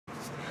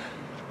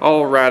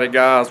Alrighty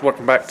guys,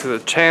 welcome back to the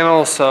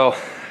channel. So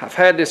I've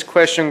had this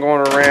question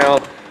going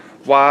around,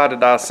 why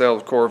did I sell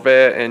the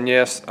Corvette? And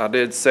yes, I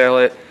did sell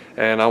it,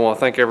 and I want to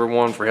thank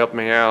everyone for helping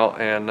me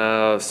out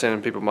and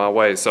sending people my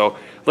way. So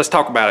let's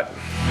talk about it.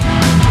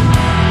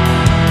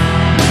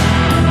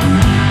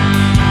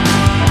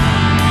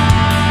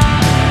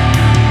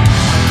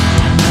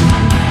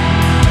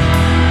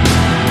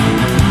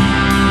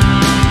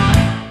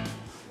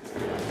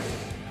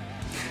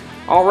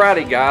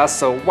 Alrighty guys,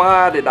 so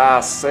why did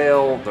I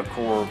sell the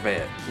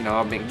Corvette? You know,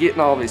 I've been getting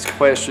all these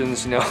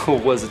questions, you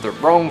know, was it the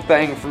wrong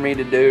thing for me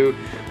to do?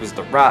 Was it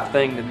the right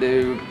thing to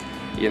do?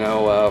 You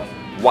know,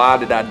 why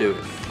did I do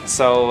it?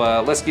 So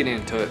let's get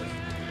into it.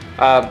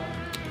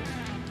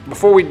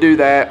 Before we do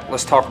that,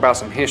 let's talk about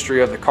some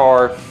history of the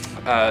car.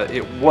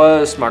 It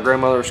was my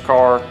grandmother's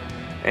car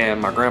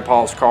and my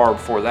grandpa's car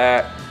before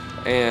that,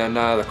 and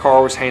the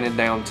car was handed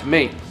down to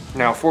me.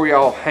 Now, before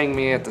y'all hang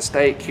me at the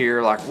stake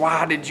here, like,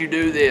 why did you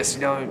do this?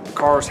 You know, the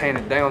car's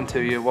handed down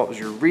to you. What was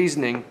your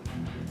reasoning?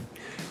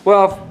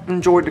 Well, I've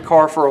enjoyed the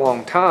car for a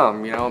long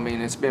time. You know, I mean,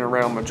 it's been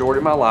around the majority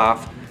of my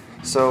life.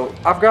 So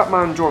I've got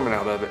my enjoyment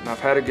out of it, and I've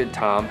had a good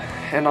time.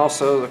 And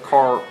also, the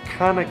car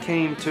kind of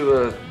came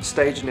to a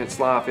stage in its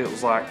life. It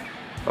was like,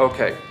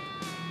 okay,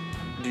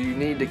 do you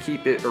need to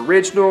keep it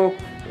original,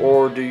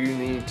 or do you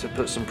need to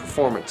put some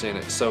performance in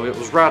it? So it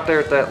was right there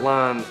at that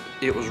line.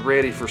 It was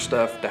ready for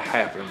stuff to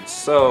happen.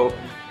 So,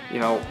 you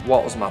know,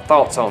 what was my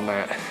thoughts on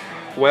that?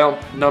 Well,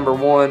 number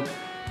one,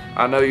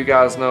 I know you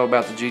guys know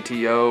about the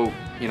GTO.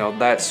 You know,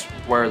 that's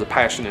where the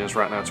passion is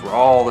right now. It's where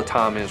all the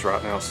time is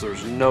right now. So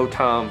there's no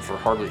time for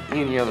hardly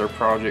any other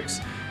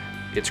projects.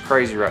 It's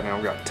crazy right now.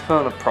 We've got a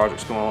ton of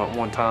projects going on at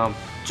one time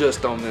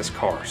just on this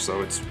car. So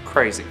it's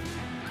crazy.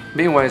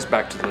 But anyways,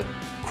 back to the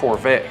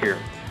Corvette here.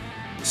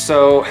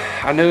 So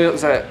I knew it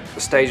was at a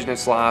stage in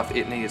its life.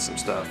 It needed some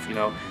stuff, you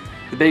know.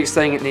 The biggest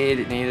thing it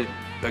needed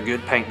a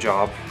good paint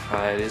job.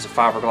 It is a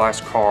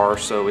fiberglass car,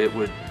 so it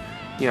would,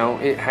 you know,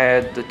 it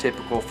had the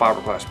typical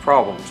fiberglass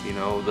problems, you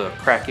know, the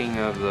cracking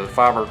of the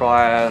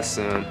fiberglass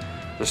and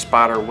the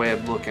spider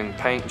web looking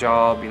paint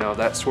job, you know,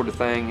 that sort of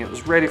thing. It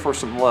was ready for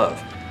some love.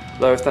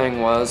 The other thing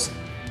was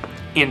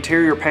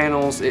interior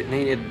panels. It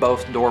needed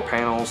both door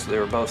panels. They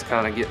were both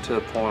kind of get to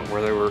the point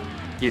where they were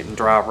getting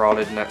dry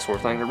rotted and that sort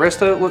of thing. The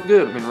rest of it looked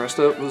good. I mean, the rest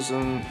of it was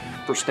in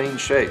pristine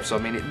shape. So, I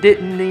mean, it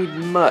didn't need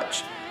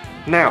much.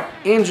 Now,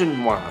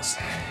 engine-wise,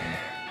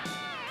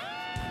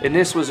 and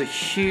this was a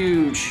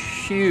huge,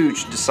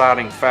 huge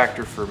deciding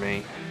factor for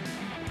me.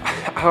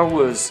 I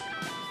was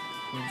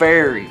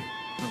very,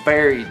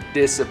 very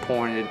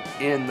disappointed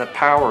in the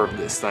power of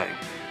this thing.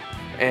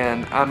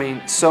 And, I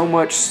mean, so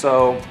much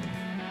so,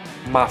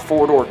 my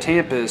four-door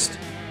Tempest,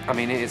 I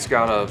mean, it's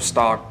got a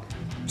stock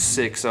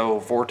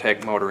 6.0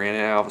 Vortec motor in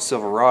it out of a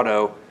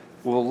Silverado,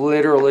 will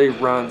literally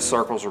run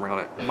circles around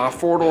it. My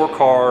four-door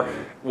car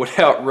would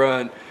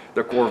outrun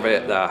the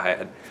Corvette that I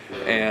had.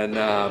 And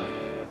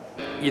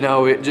you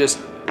know, it just,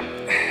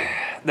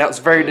 that was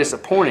very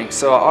disappointing.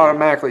 So I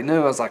automatically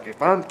knew, I was like,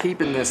 if I'm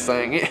keeping this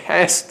thing, it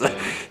has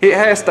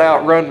to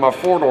outrun my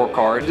four-door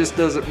car. It just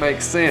doesn't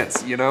make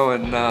sense, you know.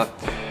 And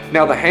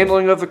now the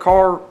handling of the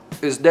car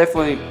is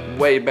definitely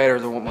way better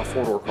than what my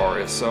four-door car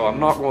is, so I'm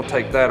not going to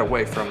take that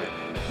away from it.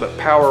 But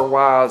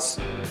power-wise,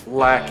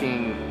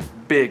 lacking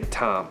big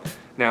time.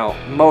 Now,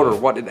 motor,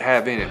 what did it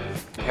have in it?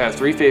 It had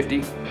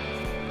 350,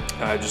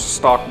 just a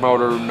stock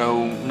motor,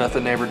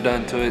 nothing ever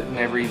done to it,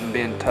 never even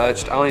been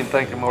touched. I don't even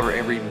think the motor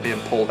ever even been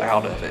pulled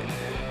out of it.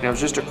 And it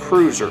was just a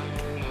cruiser.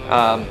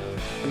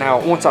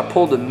 Now, once I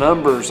pulled the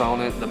numbers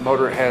on it, the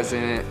motor it has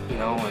in it, you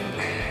know, and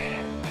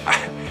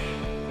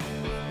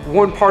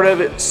one part of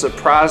it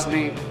surprised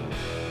me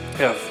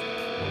of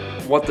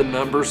what the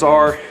numbers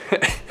are.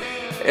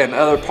 And the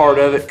other part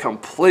of it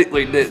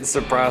completely didn't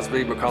surprise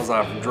me because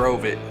I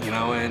drove it, you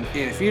know. And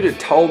if you'd have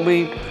told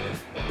me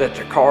that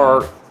the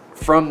car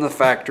from the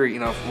factory, you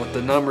know, with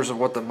the numbers of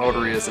what the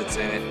motor is that's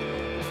in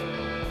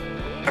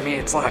it, I mean,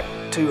 it's like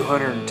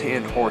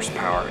 210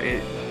 horsepower.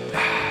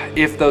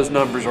 If those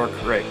numbers are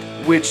correct,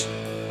 which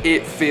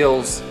it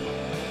feels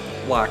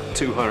like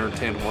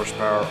 210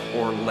 horsepower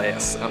or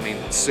less. I mean,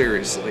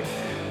 seriously.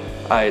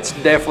 It's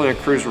definitely a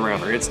cruiser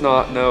rounder. It's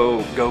not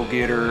no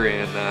go-getter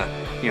and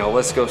you know,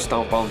 let's go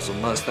stomp on some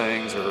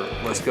Mustangs or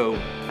let's go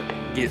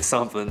get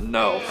something.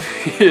 No,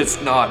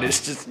 it's not.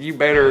 It's just you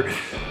better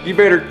keep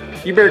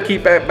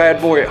that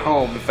bad boy at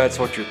home if that's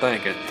what you're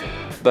thinking.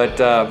 But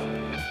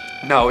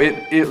no,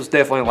 it was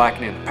definitely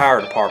lacking in the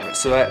power department.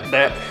 So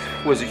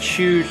that was a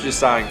huge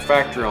deciding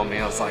factor on me.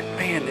 I was like,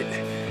 man,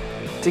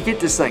 to get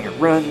this thing to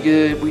run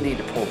good, we need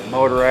to pull the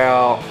motor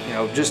out. You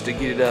know, just to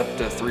get it up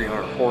to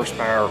 300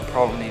 horsepower, we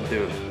probably need to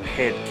do a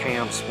head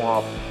cam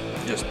swap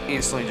just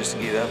instantly just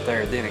to get up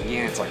there. Then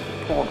again, it's like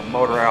pulling the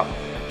motor out.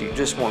 Do you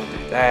just want to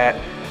do that,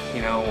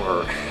 you know,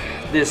 or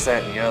this,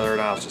 that, and the other?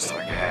 And I was just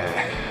like,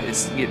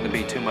 it's getting to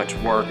be too much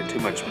work and too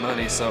much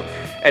money. So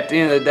at the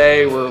end of the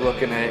day, we're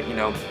looking at, you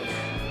know,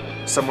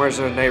 somewhere in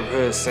the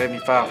neighborhood of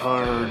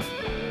 $7,500,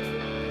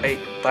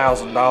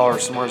 $8,000,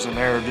 somewhere in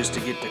there, just to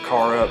get the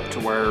car up to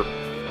where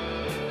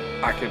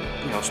I could,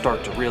 you know,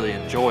 start to really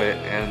enjoy it.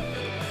 And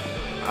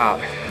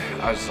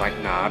I was like,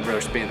 nah, I'd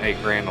rather spend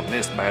 $8 grand on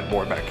this bad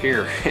boy back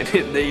here, and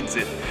it needs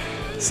it.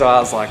 So I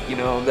was like, you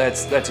know,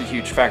 that's a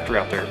huge factor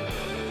out there.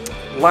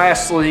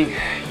 Lastly,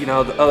 you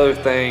know, the other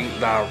thing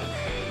that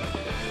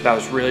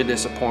was really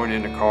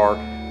disappointing in the car,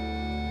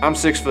 I'm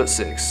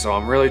 6'6", so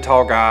I'm a really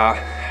tall guy,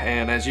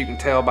 and as you can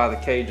tell by the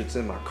cage that's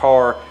in my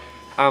car,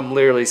 I'm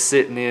literally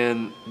sitting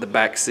in the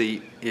back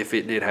seat if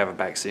it did have a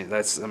back seat.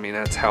 I mean,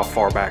 that's how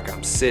far back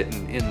I'm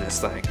sitting in this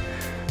thing.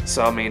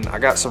 So I mean, I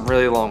got some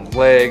really long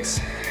legs,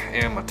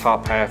 and my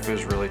top half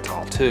is really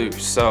tall too.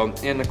 So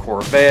in the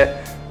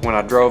Corvette, when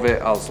I drove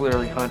it, I was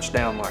literally hunched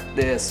down like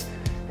this,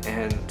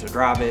 and to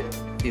drive it,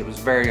 it was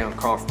very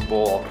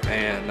uncomfortable,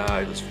 and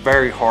it was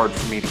very hard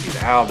for me to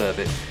get out of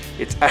it.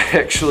 It's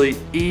actually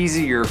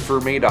easier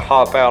for me to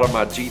hop out of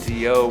my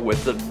GTO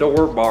with the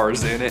door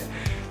bars in it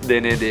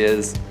than it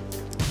is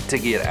to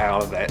get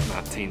out of that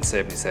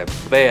 1977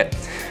 Corvette,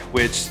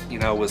 which, you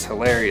know, was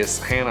hilarious.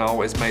 Hannah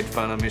always made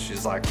fun of me.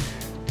 She's like,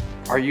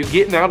 are you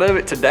getting out of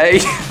it today?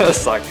 I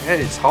was like,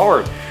 hey, it's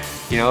hard.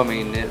 You know, I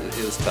mean, it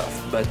was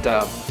tough. But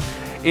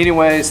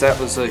anyways, that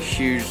was a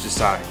huge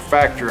deciding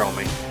factor on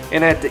me.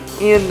 And at the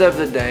end of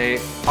the day,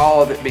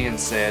 all of it being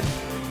said,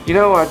 you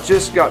know, I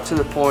just got to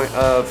the point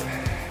of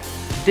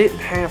didn't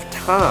have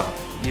time.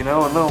 You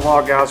know, I know a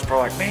lot of guys are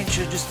probably like, man, you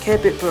should have just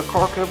kept it, put a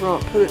car cover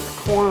on it, put it in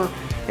the corner,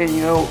 and,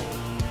 you know,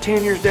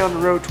 10 years down the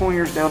road, 20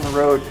 years down the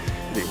road,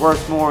 it'd be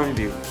worth more, and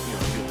you'll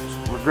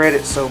regret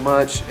it so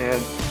much.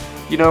 And,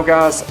 you know,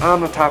 guys,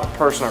 I'm the type of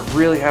person, I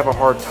really have a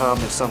hard time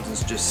if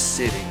something's just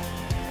sitting.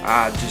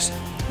 I just,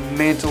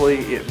 mentally,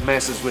 it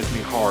messes with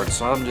me hard.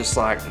 So I'm just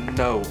like,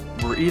 no,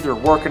 we're either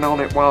working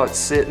on it while it's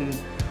sitting,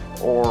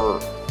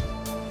 or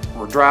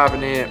we're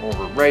driving it, or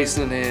we're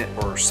racing it,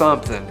 or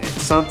something.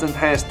 Something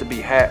has to be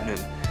happening.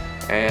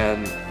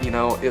 And, you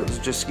know, it was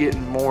just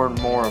getting more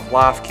and more of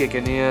life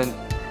kicking in,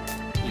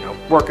 you know,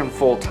 working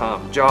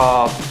full-time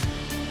job,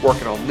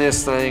 working on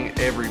this thing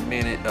every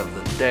minute of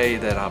the day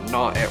that I'm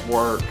not at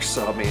work.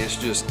 So I mean, it's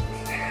just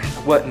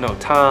wasn't no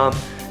time.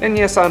 And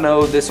yes, I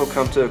know this will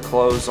come to a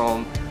close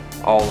on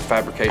all the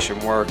fabrication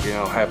work, you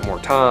know, have more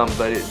time,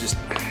 but it just,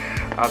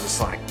 I was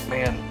just like,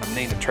 man, I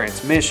need a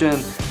transmission,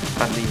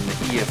 I need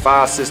the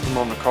EFI system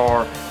on the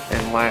car,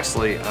 and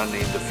lastly, I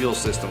need the fuel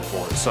system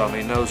for it. So I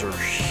mean, those are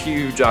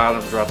huge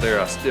items right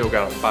there I still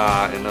got to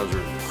buy, and those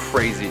are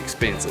crazy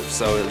expensive.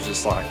 So it was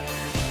just like,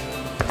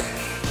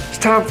 it's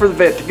time for the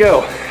Vette to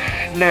go.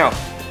 Now,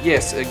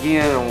 yes,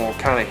 again, and we'll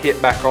kind of hit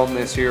back on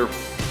this here,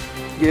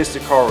 yes, the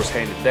car was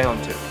handed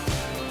down to me.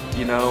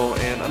 You know,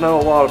 and I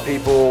know a lot of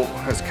people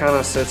has kind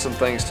of said some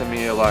things to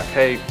me like,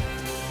 hey,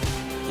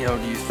 you know,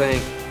 do you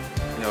think,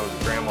 you know,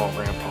 the grandma and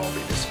grandpa will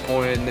be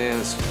disappointed in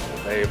this? You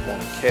know, they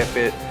want to keep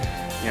it,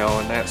 you know,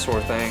 and that sort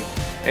of thing.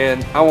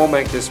 And I will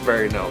make this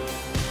very known.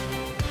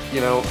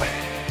 You know,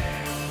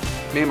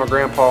 me and my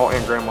grandpa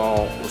and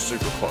grandma were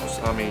super close.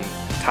 I mean,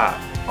 tight,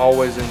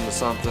 always into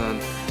something.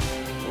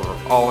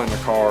 We're all into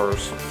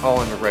cars,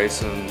 all into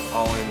racing,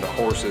 all into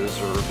horses,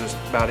 or just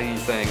about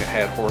anything that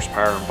had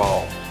horsepower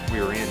involved. We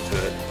were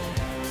into it.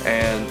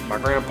 And my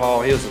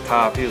grandpa, he was the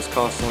type, he was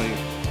constantly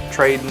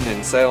trading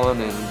and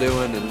selling and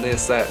doing and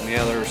this, that, and the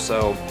other.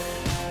 So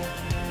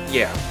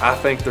yeah, I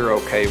think they're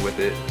okay with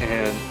it,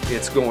 and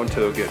it's going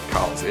to a good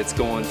cause. It's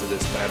going to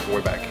this bad boy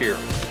back here,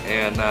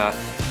 and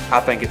I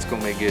think it's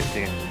going to be good at the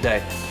end of the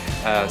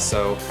day.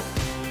 So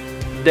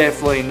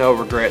definitely no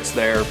regrets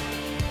there,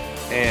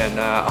 and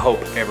I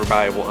hope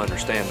everybody will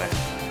understand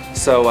that.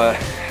 So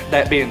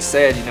that being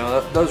said, you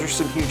know, those are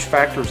some huge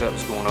factors that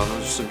was going on.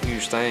 Those are some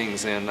huge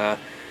things, and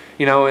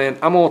you know, and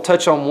I'm going to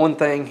touch on one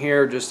thing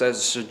here just as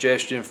a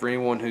suggestion for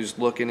anyone who's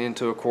looking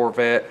into a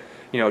Corvette.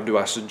 You know, do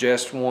I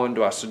suggest one?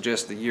 Do I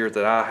suggest the year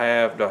that I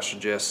have? Do I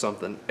suggest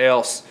something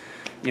else?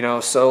 You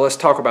know, so let's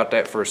talk about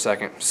that for a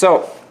second.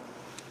 So,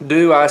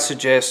 do I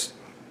suggest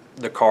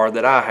the car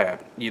that I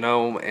have? You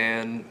know,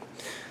 and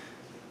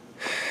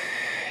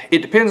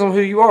it depends on who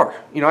you are.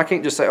 You know, I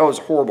can't just say, oh, it's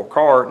a horrible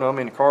car. No, I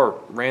mean, the car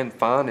ran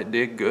fine. It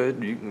did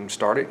good. You can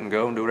start it and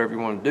go and do whatever you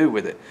want to do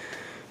with it.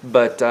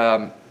 But,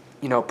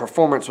 you know,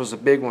 performance was a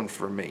big one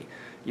for me.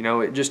 You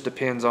know, it just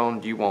depends on,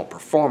 do you want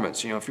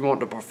performance? You know, if you want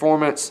the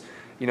performance,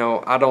 you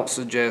know, I don't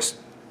suggest,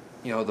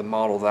 you know, the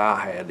model that I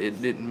had.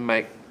 It didn't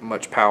make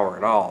much power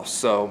at all.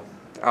 So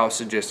I would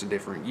suggest a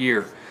different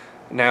year.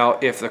 Now,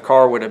 if the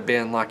car would have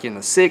been like in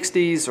the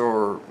 60s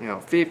or, you know,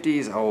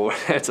 50s, oh,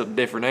 that's a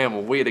different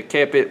animal. We'd have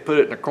kept it, put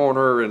it in the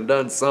corner, and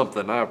done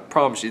something. I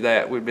promise you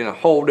that. We'd been a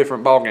whole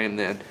different ballgame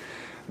then.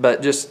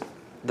 But just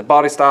the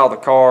body style of the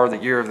car, the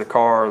year of the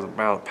car, the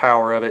amount of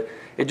power of it,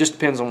 it just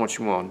depends on what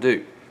you want to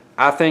do.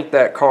 I think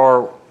that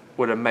car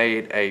would have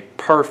made a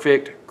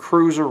perfect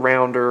cruiser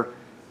rounder,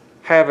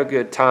 have a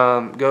good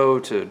time, go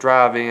to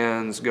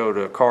drive-ins, go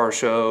to car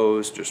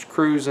shows, just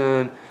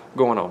cruising,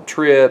 going on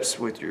trips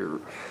with your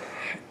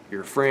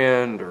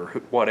friend or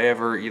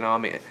whatever, you know, I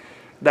mean,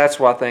 that's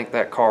what I think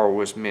that car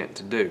was meant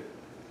to do.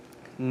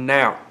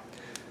 Now,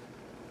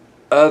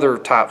 other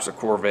types of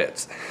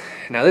Corvettes.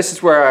 Now this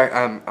is where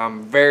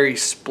I'm very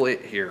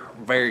split here,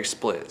 very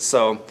split.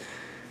 So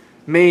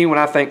me, when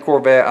I think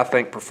Corvette, I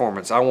think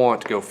performance. I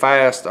want it to go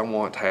fast. I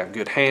want it to have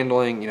good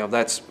handling. You know,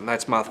 that's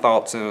my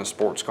thoughts in a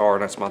sports car.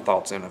 That's my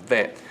thoughts in a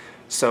Vet.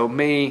 So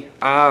me,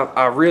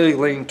 I really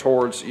lean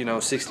towards, you know,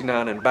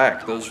 69 and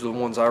back. Those are the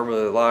ones I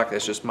really like.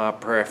 That's just my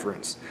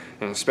preference.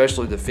 And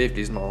especially the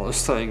 50s model.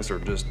 Those things are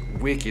just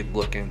wicked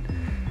looking.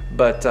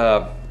 But,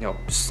 you know,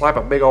 slap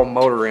a big old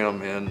motor in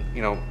them and,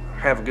 you know,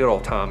 have a good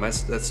old time.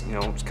 That's you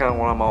know, it's kind of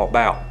what I'm all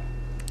about.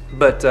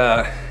 But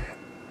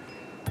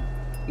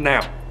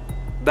now,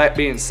 that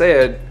being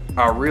said,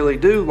 I really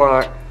do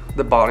like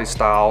the body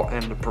style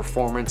and the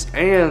performance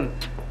and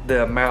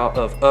the amount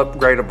of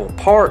upgradable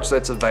parts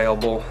that's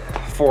available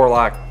for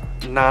like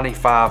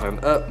 95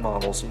 and up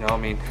models. You know, I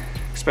mean,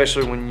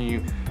 especially when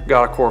you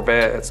got a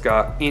Corvette that's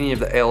got any of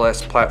the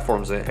LS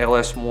platforms in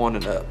LS1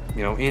 and up.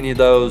 You know, any of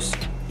those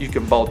you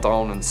can bolt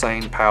on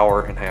insane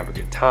power and have a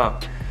good time.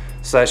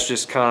 So that's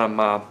just kind of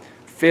my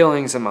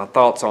feelings and my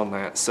thoughts on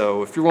that.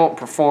 So if you want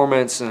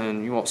performance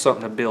and you want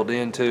something to build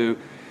into,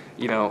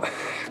 you know,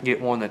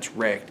 get one that's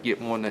wrecked, get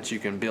one that you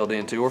can build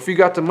into. Or if you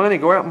got the money,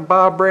 go out and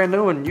buy a brand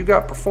new one and you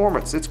got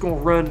performance. It's gonna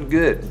run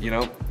good, you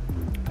know.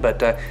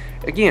 But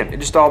again, it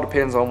just all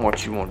depends on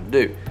what you want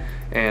to do.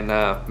 And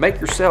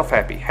make yourself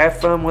happy. Have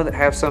fun with it.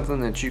 Have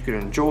something that you can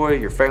enjoy,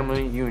 your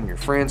family, you and your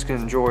friends can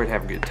enjoy it,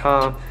 have a good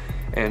time,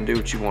 and do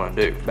what you want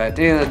to do. But at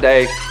the end of the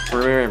day,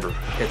 remember,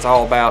 it's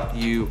all about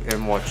you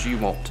and what you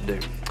want to do.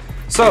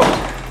 So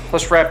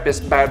let's wrap this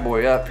bad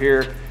boy up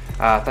here.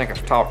 I think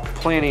I've talked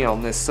plenty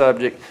on this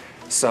subject.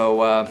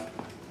 So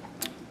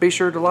be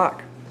sure to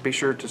like, be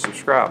sure to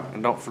subscribe,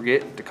 and don't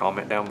forget to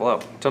comment down below.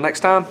 Until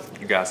next time,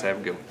 you guys have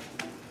a good one.